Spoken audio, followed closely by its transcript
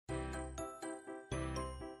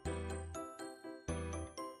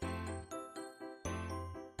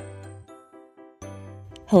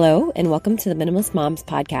Hello, and welcome to the Minimalist Moms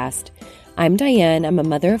podcast. I'm Diane. I'm a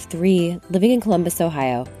mother of 3 living in Columbus,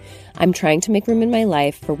 Ohio. I'm trying to make room in my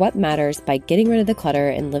life for what matters by getting rid of the clutter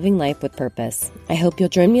and living life with purpose. I hope you'll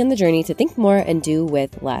join me on the journey to think more and do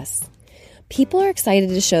with less. People are excited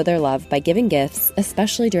to show their love by giving gifts,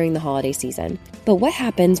 especially during the holiday season. But what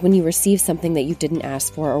happens when you receive something that you didn't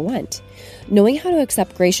ask for or want? Knowing how to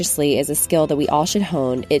accept graciously is a skill that we all should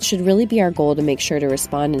hone. It should really be our goal to make sure to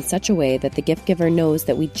respond in such a way that the gift giver knows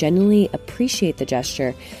that we genuinely appreciate the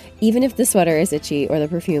gesture, even if the sweater is itchy or the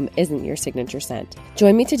perfume isn't your signature scent.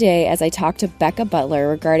 Join me today as I talk to Becca Butler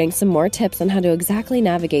regarding some more tips on how to exactly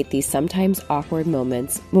navigate these sometimes awkward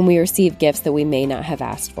moments when we receive gifts that we may not have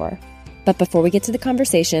asked for. But before we get to the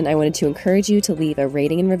conversation, I wanted to encourage you to leave a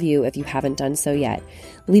rating and review if you haven't done so yet.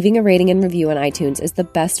 Leaving a rating and review on iTunes is the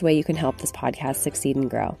best way you can help this podcast succeed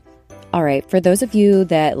and grow. All right, for those of you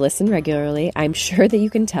that listen regularly, I'm sure that you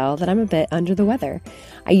can tell that I'm a bit under the weather.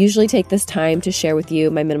 I usually take this time to share with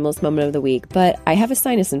you my minimalist moment of the week, but I have a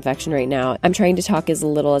sinus infection right now. I'm trying to talk as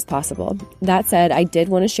little as possible. That said, I did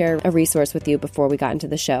want to share a resource with you before we got into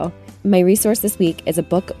the show. My resource this week is a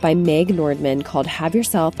book by Meg Nordman called Have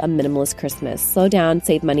Yourself a Minimalist Christmas. Slow down,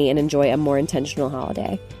 save money, and enjoy a more intentional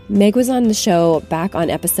holiday. Meg was on the show back on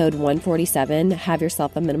episode 147, Have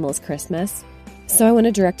Yourself a Minimalist Christmas. So I want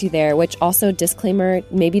to direct you there, which also, disclaimer,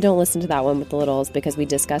 maybe don't listen to that one with the littles because we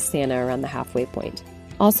discussed Santa around the halfway point.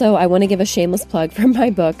 Also, I want to give a shameless plug for my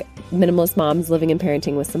book, Minimalist Moms Living and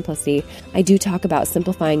Parenting with Simplicity. I do talk about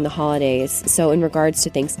simplifying the holidays. So in regards to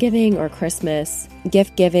Thanksgiving or Christmas,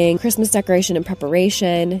 gift giving, Christmas decoration and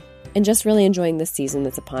preparation, and just really enjoying this season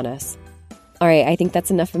that's upon us. All right, I think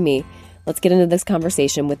that's enough of me. Let's get into this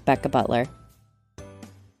conversation with Becca Butler.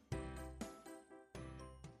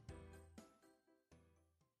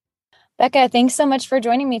 Becca, thanks so much for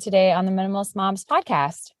joining me today on the Minimalist Moms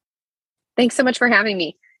podcast. Thanks so much for having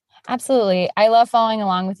me. Absolutely. I love following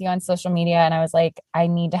along with you on social media, and I was like, I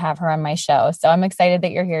need to have her on my show. So I'm excited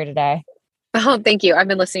that you're here today. Oh, thank you. I've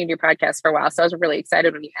been listening to your podcast for a while, so I was really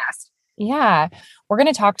excited when you asked. Yeah. We're going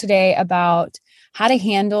to talk today about how to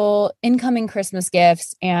handle incoming Christmas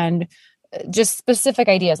gifts and just specific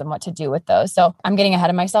ideas on what to do with those. So I'm getting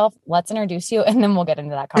ahead of myself. Let's introduce you, and then we'll get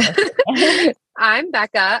into that conversation. I'm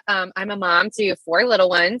Becca. I'm a mom to 4 little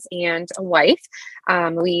ones and a wife.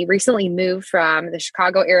 We recently moved from the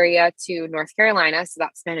Chicago area to North Carolina, so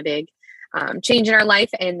that's been a big change in our life.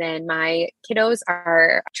 And then my kiddos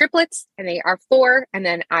are triplets, and they are 4. And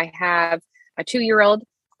then I have a 2-year-old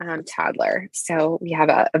toddler. So we have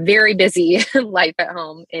a very busy life at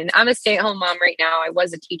home. And I'm a stay-at-home mom right now. I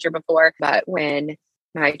was a teacher before, but when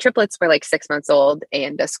my triplets were like 6 months old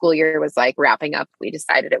and the school year was like wrapping up, we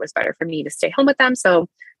decided it was better for me to stay home with them. So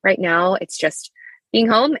right now it's just being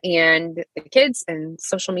home and the kids and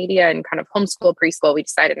social media and kind of homeschool, preschool. We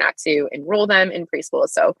decided not to enroll them in preschool.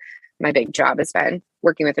 So my big job has been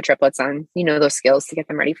working with the triplets on, those skills to get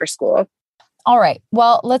them ready for school. All right.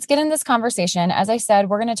 Well, let's get in this conversation. As I said,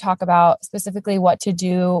 we're going to talk about specifically what to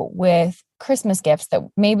do with Christmas gifts that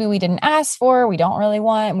maybe we didn't ask for, we don't really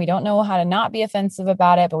want, and we don't know how to not be offensive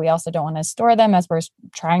about it, but we also don't want to store them as we're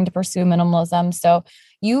trying to pursue minimalism. So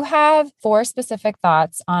you have 4 specific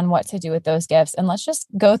thoughts on what to do with those gifts. And let's just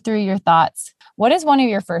go through your thoughts. What is one of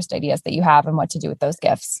your first ideas that you have on what to do with those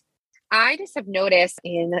gifts? I just have noticed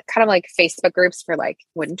in kind of like Facebook groups for like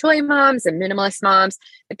wooden toy moms and minimalist moms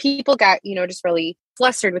that people got, just really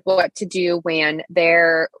flustered with what to do when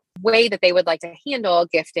their way that they would like to handle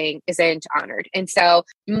gifting isn't honored. And so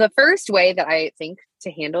the first way that I think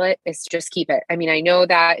to handle it is to just keep it. I mean, I know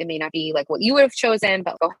that it may not be like what you would have chosen,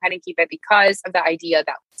 but go ahead and keep it because of the idea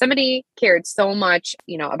that somebody cared so much,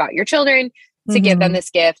 about your children to give them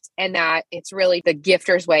this gift, and that it's really the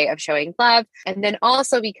gifter's way of showing love. And then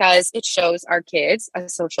also because it shows our kids a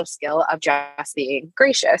social skill of just being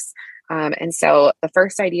gracious. And so the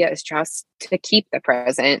first idea is just to keep the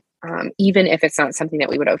present, even if it's not something that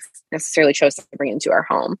we would have necessarily chosen to bring into our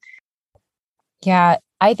home. Yeah,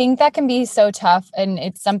 I think that can be so tough. And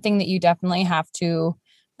it's something that you definitely have to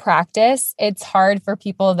practice. It's hard for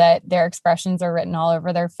people that their expressions are written all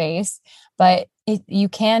over their face, but you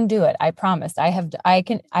can do it. I promise. I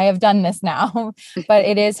have done this now, but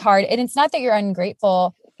it is hard. And it's not that you're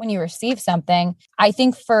ungrateful when you receive something. I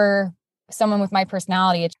think for someone with my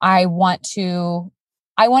personality, I want to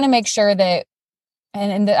make sure that,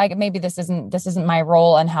 maybe this isn't my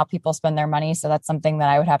role and how people spend their money. So that's something that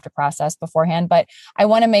I would have to process beforehand, but I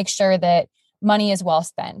want to make sure that money is well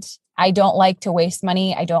spent. I don't like to waste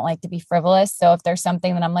money. I don't like to be frivolous. So if there's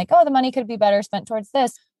something that I'm like, oh, the money could be better spent towards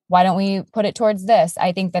this, why don't we put it towards this?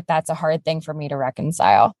 I think that that's a hard thing for me to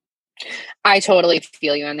reconcile. I totally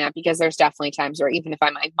feel you on that, because there's definitely times where even if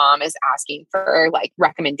my mom is asking for like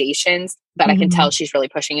recommendations that I can tell she's really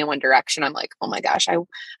pushing in one direction, I'm like, oh my gosh, I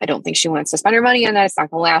don't think she wants to spend her money on that. It's not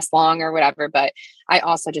going to last long or whatever. But I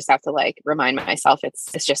also just have to like remind myself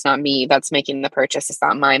it's just not me that's making the purchase. It's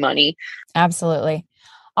not my money. Absolutely.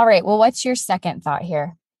 All right. Well, what's your second thought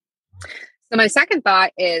here? So my second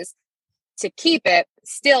thought is to keep it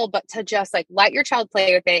still, but to just like let your child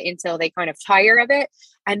play with it until they kind of tire of it,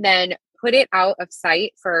 and then put it out of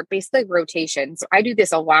sight for basically rotation. So I do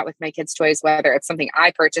this a lot with my kids' toys, whether it's something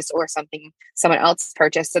I purchased or something someone else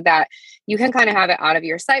purchased, so that you can kind of have it out of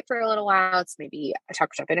your sight for a little while. It's maybe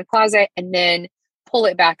tucked up in a closet, and then pull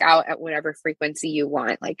it back out at whatever frequency you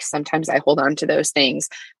want. Like sometimes I hold on to those things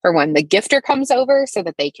for when the gifter comes over so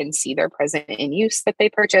that they can see their present in use that they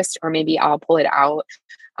purchased, or maybe I'll pull it out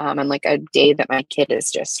on like a day that my kid is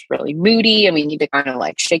just really moody and we need to kind of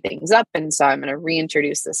like shake things up. And so I'm going to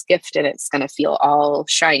reintroduce this gift and it's going to feel all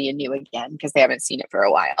shiny and new again because they haven't seen it for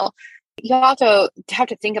a while. You also have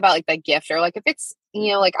to think about like the gift, or like if it's,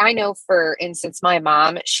 like I know, for instance, my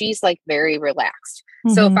mom, she's like very relaxed.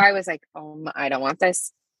 So if I was like, oh, I don't want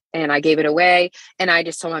this, and I gave it away, and I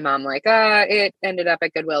just told my mom like, it ended up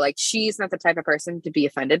at Goodwill. Like she's not the type of person to be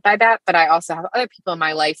offended by that. But I also have other people in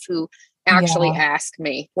my life who actually ask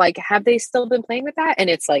me like, have they still been playing with that? And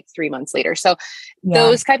it's like 3 months later. So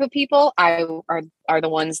those type of people are the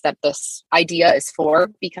ones that this idea is for,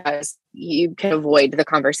 because you can avoid the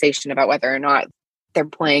conversation about whether or not they're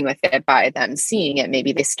playing with it by them seeing it.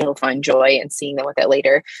 Maybe they still find joy in seeing them with it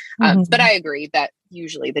later. But I agree that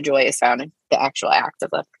usually the joy is found in the actual act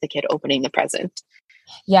of the kid opening the present.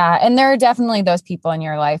 Yeah. And there are definitely those people in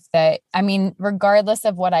your life that, I mean, regardless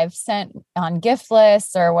of what I've sent on gift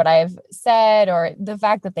lists or what I've said, or the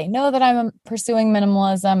fact that they know that I'm pursuing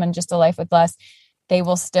minimalism and just a life with less, they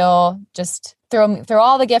will still just throw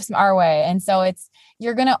all the gifts our way. And so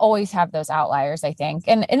you're going to always have those outliers, I think.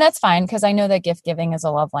 And that's fine, because I know that gift giving is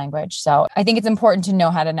a love language. So I think it's important to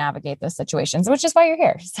know how to navigate those situations, which is why you're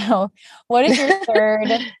here. So what is your third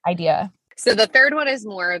idea? So the third one is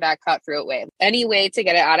more that cutthroat way. Any way to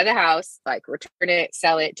get it out of the house, like return it,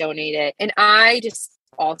 sell it, donate it. And I just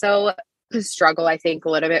also struggle, I think, a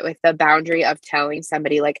little bit with the boundary of telling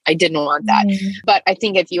somebody like, I didn't want that. But I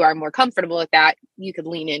think if you are more comfortable with that, you could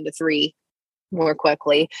lean into 3 more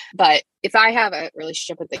quickly. But if I have a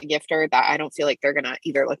relationship with the gifter that I don't feel like they're going to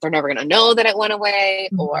either, like, they're never going to know that it went away,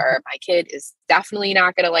 or my kid is definitely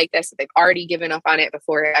not going to like this, if they've already given up on it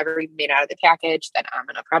before it ever even made out of the package, then I'm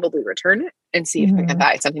going to probably return it and see if I can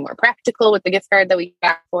buy something more practical with the gift card that we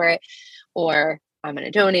got for it, or I'm going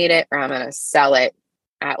to donate it, or I'm going to sell it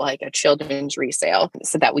at like a children's resale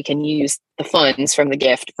so that we can use the funds from the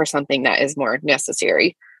gift for something that is more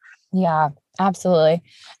necessary. Yeah, absolutely.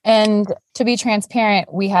 And to be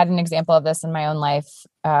transparent, we had an example of this in my own life.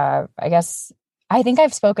 I think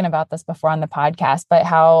I've spoken about this before on the podcast, but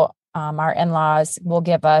how our in-laws will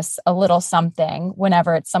give us a little something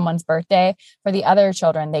whenever it's someone's birthday. For the other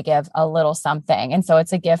children, they give a little something. And so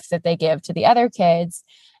it's a gift that they give to the other kids.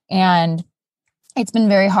 And it's been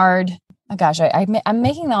very hard. Oh gosh, I'm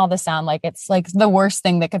making all this sound like it's like the worst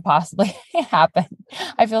thing that could possibly happen.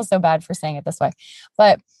 I feel so bad for saying it this way,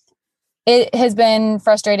 but it has been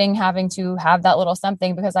frustrating having to have that little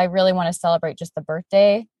something, because I really want to celebrate just the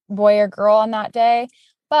birthday boy or girl on that day.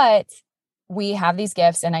 But we have these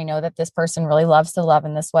gifts, and I know that this person really loves to love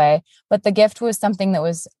in this way. But the gift was something that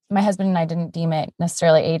was, my husband and I didn't deem it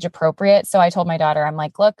necessarily age appropriate. So I told my daughter, I'm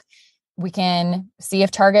like, look, we can see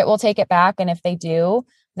if Target will take it back. And if they do,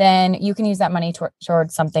 then you can use that money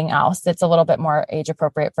towards something else that's a little bit more age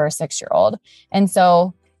appropriate for a 6-year-old. And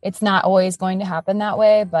so it's not always going to happen that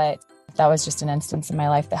way, but that was just an instance in my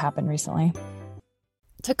life that happened recently.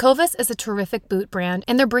 Tecovas is a terrific boot brand,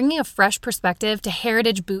 and they're bringing a fresh perspective to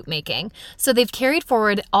heritage boot making. So they've carried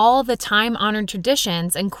forward all the time-honored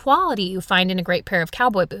traditions and quality you find in a great pair of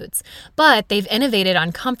cowboy boots, but they've innovated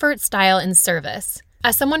on comfort, style, and service.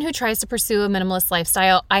 As someone who tries to pursue a minimalist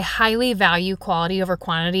lifestyle, I highly value quality over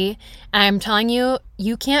quantity, and I'm telling you,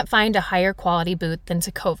 you can't find a higher quality boot than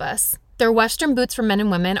Tecovas. Their Western boots for men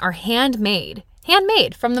and women are handmade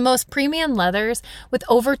from the most premium leathers with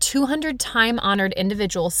over 200 time-honored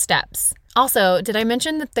individual steps. Also, did I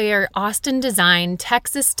mention that they are Austin designed,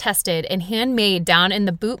 Texas tested, and handmade down in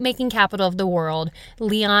the boot-making capital of the world,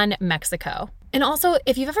 Leon, Mexico. And also,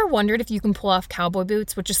 if you've ever wondered if you can pull off cowboy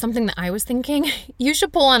boots, which is something that I was thinking, you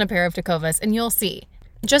should pull on a pair of Tecovas and you'll see.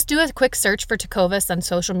 Just do a quick search for Tecovas on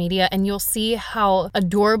social media and you'll see how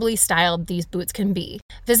adorably styled these boots can be.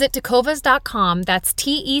 Visit tecovas.com, that's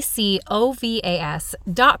TECOVAS.com,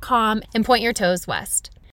 and point your toes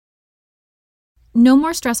west. No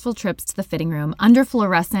more stressful trips to the fitting room under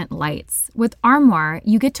fluorescent lights. With Armoire,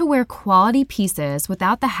 you get to wear quality pieces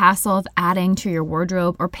without the hassle of adding to your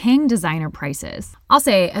wardrobe or paying designer prices. I'll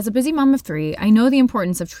say, as a busy mom of 3, I know the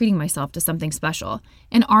importance of treating myself to something special,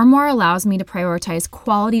 and Armoire allows me to prioritize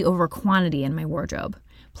quality over quantity in my wardrobe.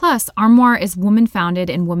 Plus, Armoire is woman-founded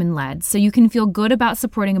and woman-led, so you can feel good about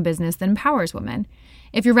supporting a business that empowers women.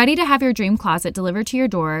 If you're ready to have your dream closet delivered to your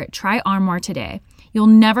door, try Armoire today. You'll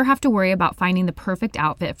never have to worry about finding the perfect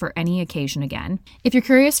outfit for any occasion again. If you're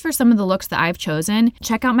curious for some of the looks that I've chosen,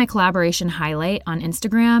 check out my collaboration highlight on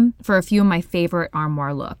Instagram for a few of my favorite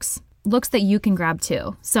Armoire looks. Looks that you can grab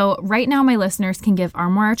too. So right now my listeners can give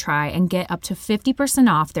Armoire a try and get up to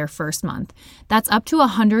 50% off their first month. That's up to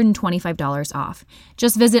 $125 off.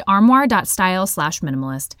 Just visit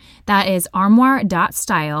armoire.style/minimalist. That is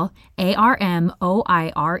armoire.style,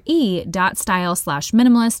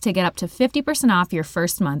 ARMOIRE.style/minimalist to get up to 50% off your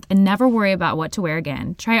first month and never worry about what to wear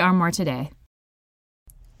again. Try Armoire today.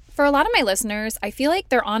 For a lot of my listeners, I feel like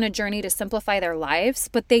they're on a journey to simplify their lives,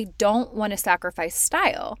 but they don't want to sacrifice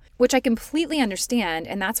style, which I completely understand,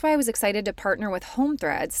 and that's why I was excited to partner with Home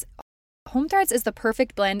Threads. Home Threads is the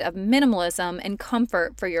perfect blend of minimalism and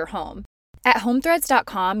comfort for your home. At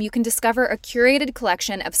homethreads.com, you can discover a curated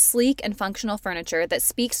collection of sleek and functional furniture that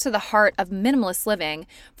speaks to the heart of minimalist living,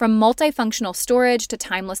 from multifunctional storage to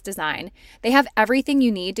timeless design. They have everything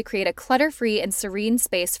you need to create a clutter-free and serene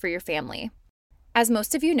space for your family. As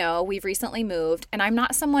most of you know, we've recently moved, and I'm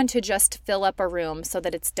not someone to just fill up a room so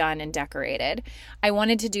that it's done and decorated. I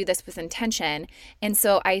wanted to do this with intention, and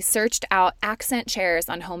so I searched out accent chairs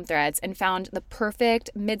on Home Threads and found the perfect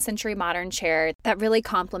mid-century modern chair that really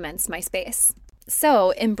complements my space. So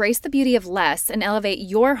embrace the beauty of less and elevate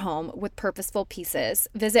your home with purposeful pieces.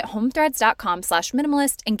 Visit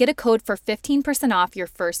homethreads.com/minimalist and get a code for 15% off your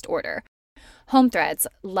first order. Home Threads,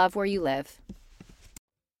 love where you live.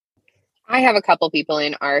 I have a couple people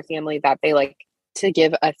in our family that they like to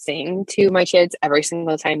give a thing to my kids every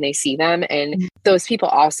single time they see them. And those people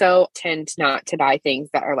also tend not to buy things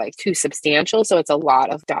that are like too substantial. So it's a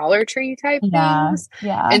lot of Dollar Tree type things.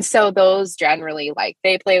 Yeah. And so those generally like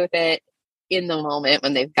they play with it in the moment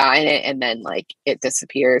when they've gotten it and then like it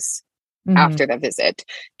disappears after the visit,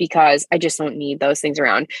 because I just don't need those things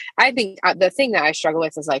around. I think the thing that I struggle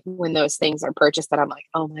with is like when those things are purchased that I'm like,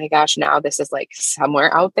 oh my gosh, now this is like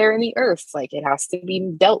somewhere out there in the earth. Like it has to be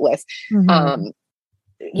dealt with.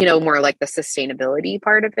 More like the sustainability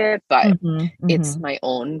part of it, but it's my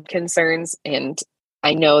own concerns. And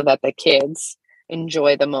I know that the kids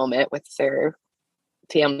enjoy the moment with their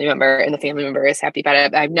family member and the family member is happy about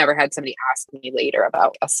it. I've never had somebody ask me later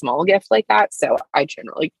about a small gift like that. So I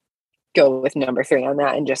generally go with number 3 on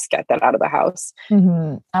that and just get that out of the house.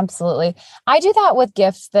 Absolutely. I do that with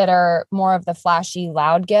gifts that are more of the flashy,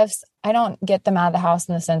 loud gifts. I don't get them out of the house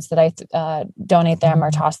in the sense that I donate them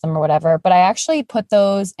or toss them or whatever, but I actually put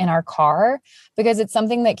those in our car because it's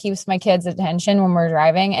something that keeps my kids' attention when we're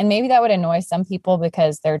driving. And maybe that would annoy some people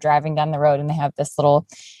because they're driving down the road and they have this little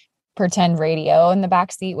pretend radio in the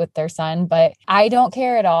back seat with their son, but I don't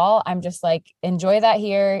care at all. I'm just like, enjoy that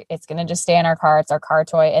here. It's going to just stay in our car. It's our car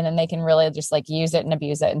toy. And then they can really just like use it and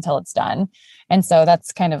abuse it until it's done. And so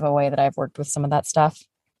that's kind of a way that I've worked with some of that stuff.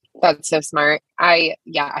 That's so smart. I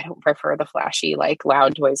don't prefer the flashy, like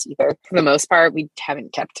loud toys either. For the most part, we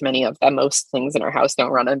haven't kept many of them. Most things in our house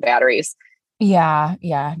don't run on batteries. Yeah.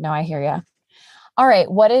 No, I hear you. All right.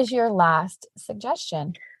 What is your last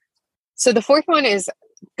suggestion? So the 4th one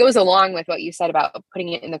goes along with what you said about putting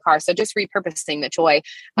it in the car. So just repurposing the toy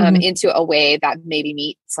into a way that maybe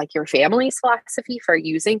meets like your family's philosophy for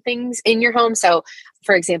using things in your home. So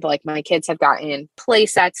for example, like my kids have gotten play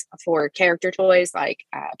sets for character toys, like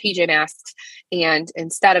PJ Masks. And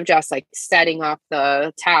instead of just like setting up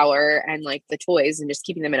the tower and like the toys and just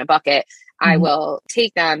keeping them in a bucket, I will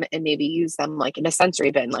take them and maybe use them like in a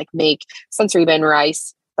sensory bin, like make sensory bin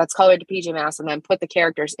rice that's colored to PJ Masks and then put the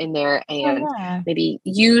characters in there and maybe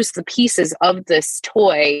use the pieces of this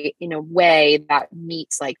toy in a way that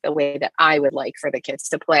meets like the way that I would like for the kids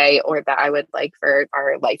to play or that I would like for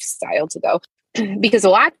our lifestyle to go. Because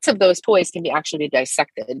lots of those toys can be actually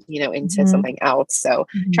dissected, into something else. So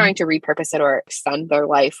trying to repurpose it or extend their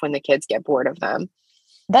life when the kids get bored of them.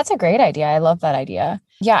 That's a great idea. I love that idea.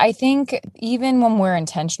 Yeah, I think even when we're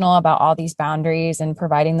intentional about all these boundaries and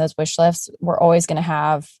providing those wish lists, we're always going to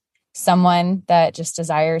have someone that just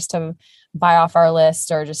desires to buy off our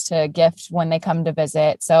list or just to gift when they come to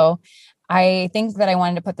visit. So I think that I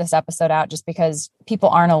wanted to put this episode out just because people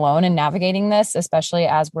aren't alone in navigating this, especially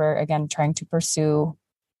as we're, again, trying to pursue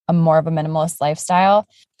a more of a minimalist lifestyle.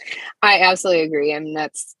 I absolutely agree. I mean,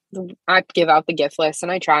 I give out the gift list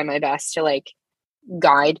and I try my best to like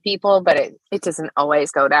guide people, but it doesn't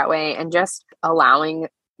always go that way. And just allowing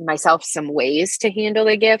myself some ways to handle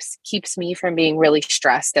the gifts keeps me from being really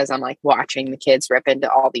stressed as I'm like watching the kids rip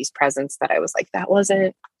into all these presents that I was like, that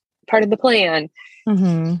wasn't part of the plan.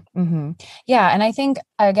 Yeah. And I think,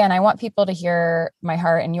 again, I want people to hear my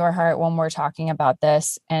heart and your heart when we're talking about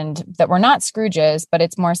this, and that we're not Scrooges, but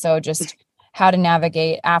it's more so just how to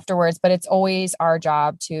navigate afterwards. But it's always our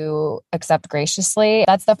job to accept graciously.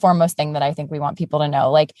 That's the foremost thing that I think we want people to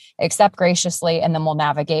know, like accept graciously, and then we'll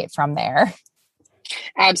navigate from there.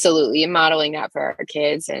 Absolutely. And modeling that for our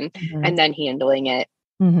kids and then handling it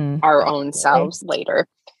our own selves later.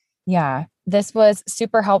 Yeah. This was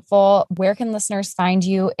super helpful. Where can listeners find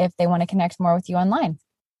you if they want to connect more with you online?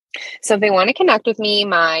 So if they want to connect with me,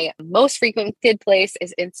 my most frequented place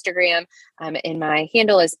is Instagram. And my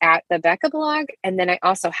handle is @TheBeccaBlog. And then I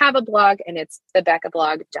also have a blog, and it's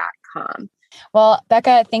thebeccablog.com. Well,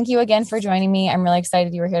 Becca, thank you again for joining me. I'm really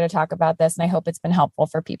excited you were here to talk about this, and I hope it's been helpful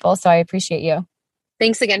for people. So I appreciate you.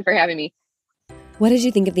 Thanks again for having me. What did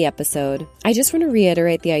you think of the episode? I just want to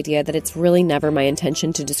reiterate the idea that it's really never my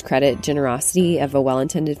intention to discredit generosity of a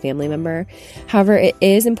well-intended family member. However, it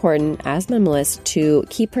is important as minimalists to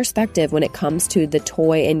keep perspective when it comes to the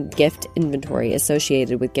toy and gift inventory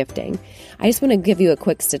associated with gifting. I just want to give you a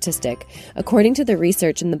quick statistic. According to the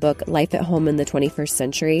research in the book Life at Home in the 21st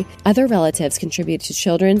Century, other relatives contribute to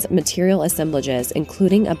children's material assemblages,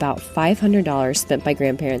 including about $500 spent by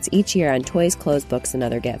grandparents each year on toys, clothes, books, and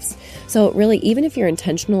other gifts. So really, even if you're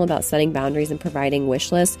intentional about setting boundaries and providing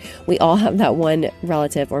wish lists, we all have that one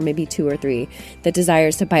relative, or maybe two or three, that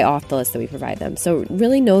desires to buy off the list that we provide them. So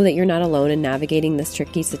really know that you're not alone in navigating this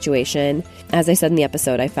tricky situation. As I said in the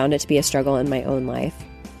episode, I found it to be a struggle in my own life.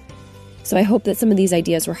 So I hope that some of these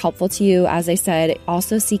ideas were helpful to you. As I said,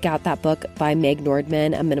 also seek out that book by Meg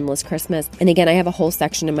Nordman, A Minimalist Christmas. And again, I have a whole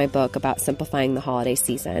section in my book about simplifying the holiday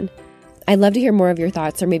season. I'd love to hear more of your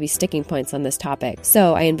thoughts or maybe sticking points on this topic.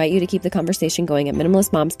 So I invite you to keep the conversation going at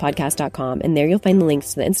minimalistmomspodcast.com, and there you'll find the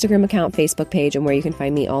links to the Instagram account, Facebook page, and where you can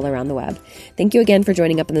find me all around the web. Thank you again for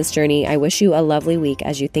joining up on this journey. I wish you a lovely week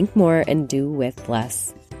as you think more and do with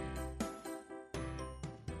less.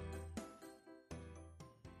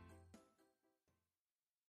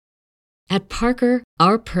 At Parker,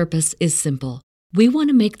 our purpose is simple. We want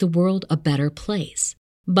to make the world a better place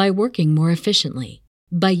by working more efficiently,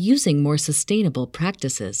 by using more sustainable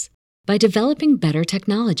practices, by developing better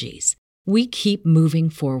technologies. We keep moving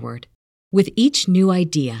forward. With each new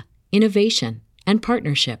idea, innovation, and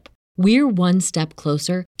partnership, we're one step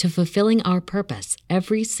closer to fulfilling our purpose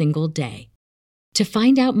every single day. To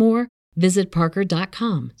find out more, visit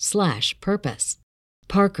parker.com/purpose.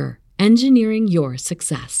 Parker, engineering your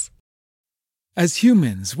success. As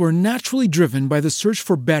humans, we're naturally driven by the search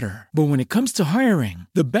for better. But when it comes to hiring,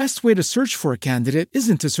 the best way to search for a candidate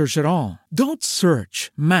isn't to search at all. Don't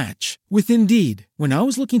search, match with Indeed. When I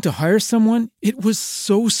was looking to hire someone, it was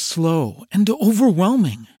so slow and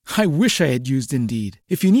overwhelming. I wish I had used Indeed.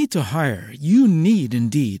 If you need to hire, you need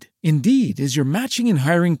Indeed. Indeed is your matching and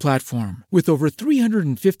hiring platform with over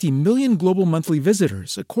 350 million global monthly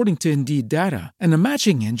visitors, according to Indeed data, and a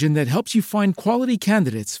matching engine that helps you find quality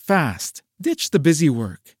candidates fast. Ditch the busy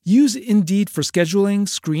work. Use Indeed for scheduling,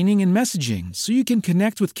 screening, and messaging so you can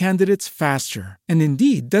connect with candidates faster. And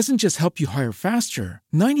Indeed doesn't just help you hire faster.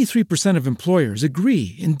 93% of employers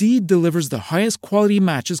agree Indeed delivers the highest quality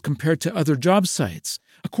matches compared to other job sites,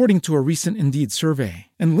 according to a recent Indeed survey.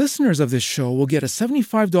 And listeners of this show will get a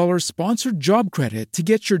 $75 sponsored job credit to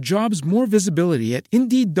get your jobs more visibility at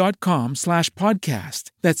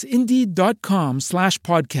Indeed.com/podcast. That's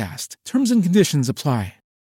Indeed.com/podcast. Terms and conditions apply.